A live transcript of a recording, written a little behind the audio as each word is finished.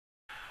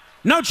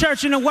No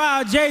Church in the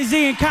Wild, Jay-Z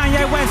and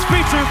Kanye West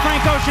featuring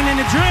Frank Ocean in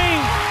The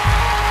Dream.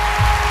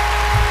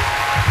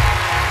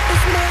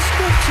 It's my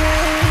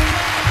scripture.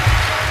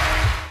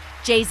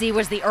 Jay-Z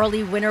was the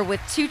early winner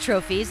with 2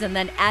 trophies and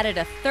then added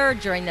a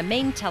third during the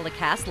main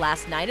telecast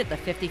last night at the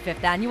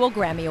 55th Annual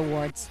Grammy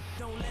Awards.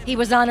 He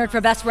was honored for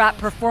Best Rap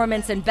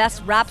Performance and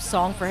Best Rap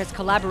Song for his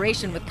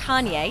collaboration with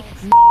Kanye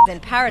in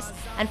Paris,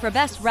 and for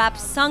Best Rap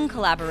Sung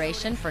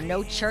collaboration for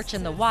No Church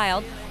in the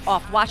Wild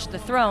off Watch the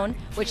Throne,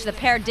 which the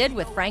pair did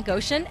with Frank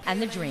Ocean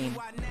and The Dream.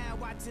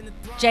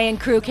 Jay and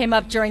crew came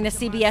up during the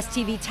CBS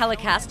TV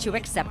telecast to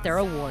accept their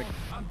award.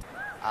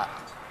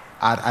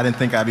 I didn't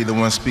think I'd be the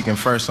one speaking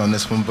first on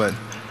this one, but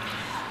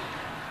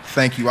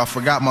thank you. I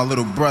forgot my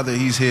little brother.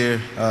 He's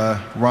here.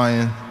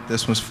 Ryan,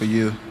 this one's for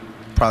you.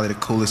 Probably the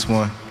coolest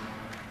one.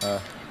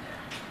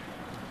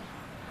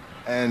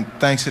 And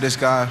thanks to this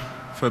guy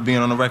for being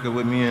on the record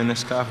with me, and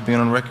this guy for being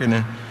on the record,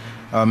 and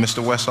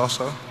Mr. West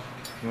also.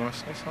 You want to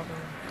say something?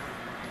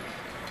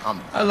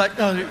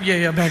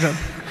 Back up.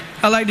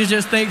 I like to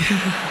just thank,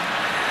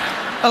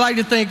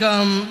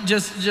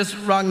 just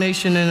Rock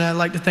Nation, and I'd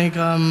like to thank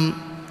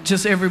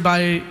just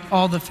everybody,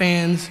 all the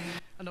fans.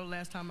 I know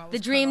last time I was The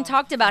Dream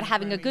talked about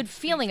having a good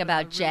feeling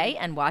about Jay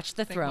and Watch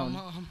the Throne.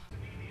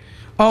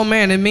 Oh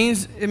man, it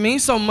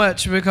means so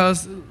much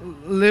because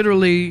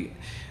literally,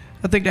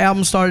 I think the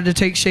album started to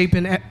take shape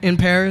in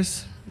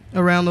Paris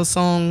around the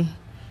song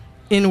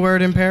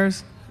 "N-Word in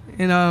Paris,"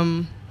 and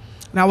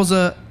I was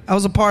a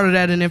part of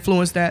that and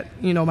influenced that.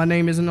 You know, my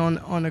name isn't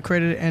on the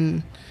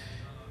credit,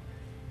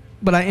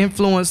 but I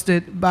influenced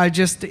it by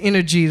just the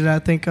energy that I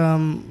think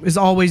is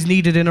always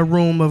needed in a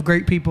room of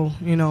great people,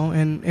 you know,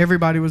 and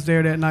everybody was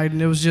there that night,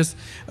 and it was just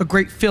a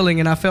great feeling,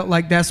 and I felt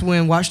like that's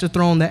when Watch the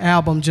Throne, the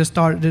album, just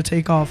started to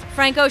take off.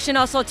 Frank Ocean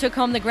also took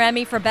home the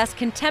Grammy for Best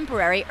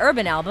Contemporary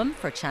Urban Album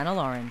for Channel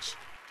Orange.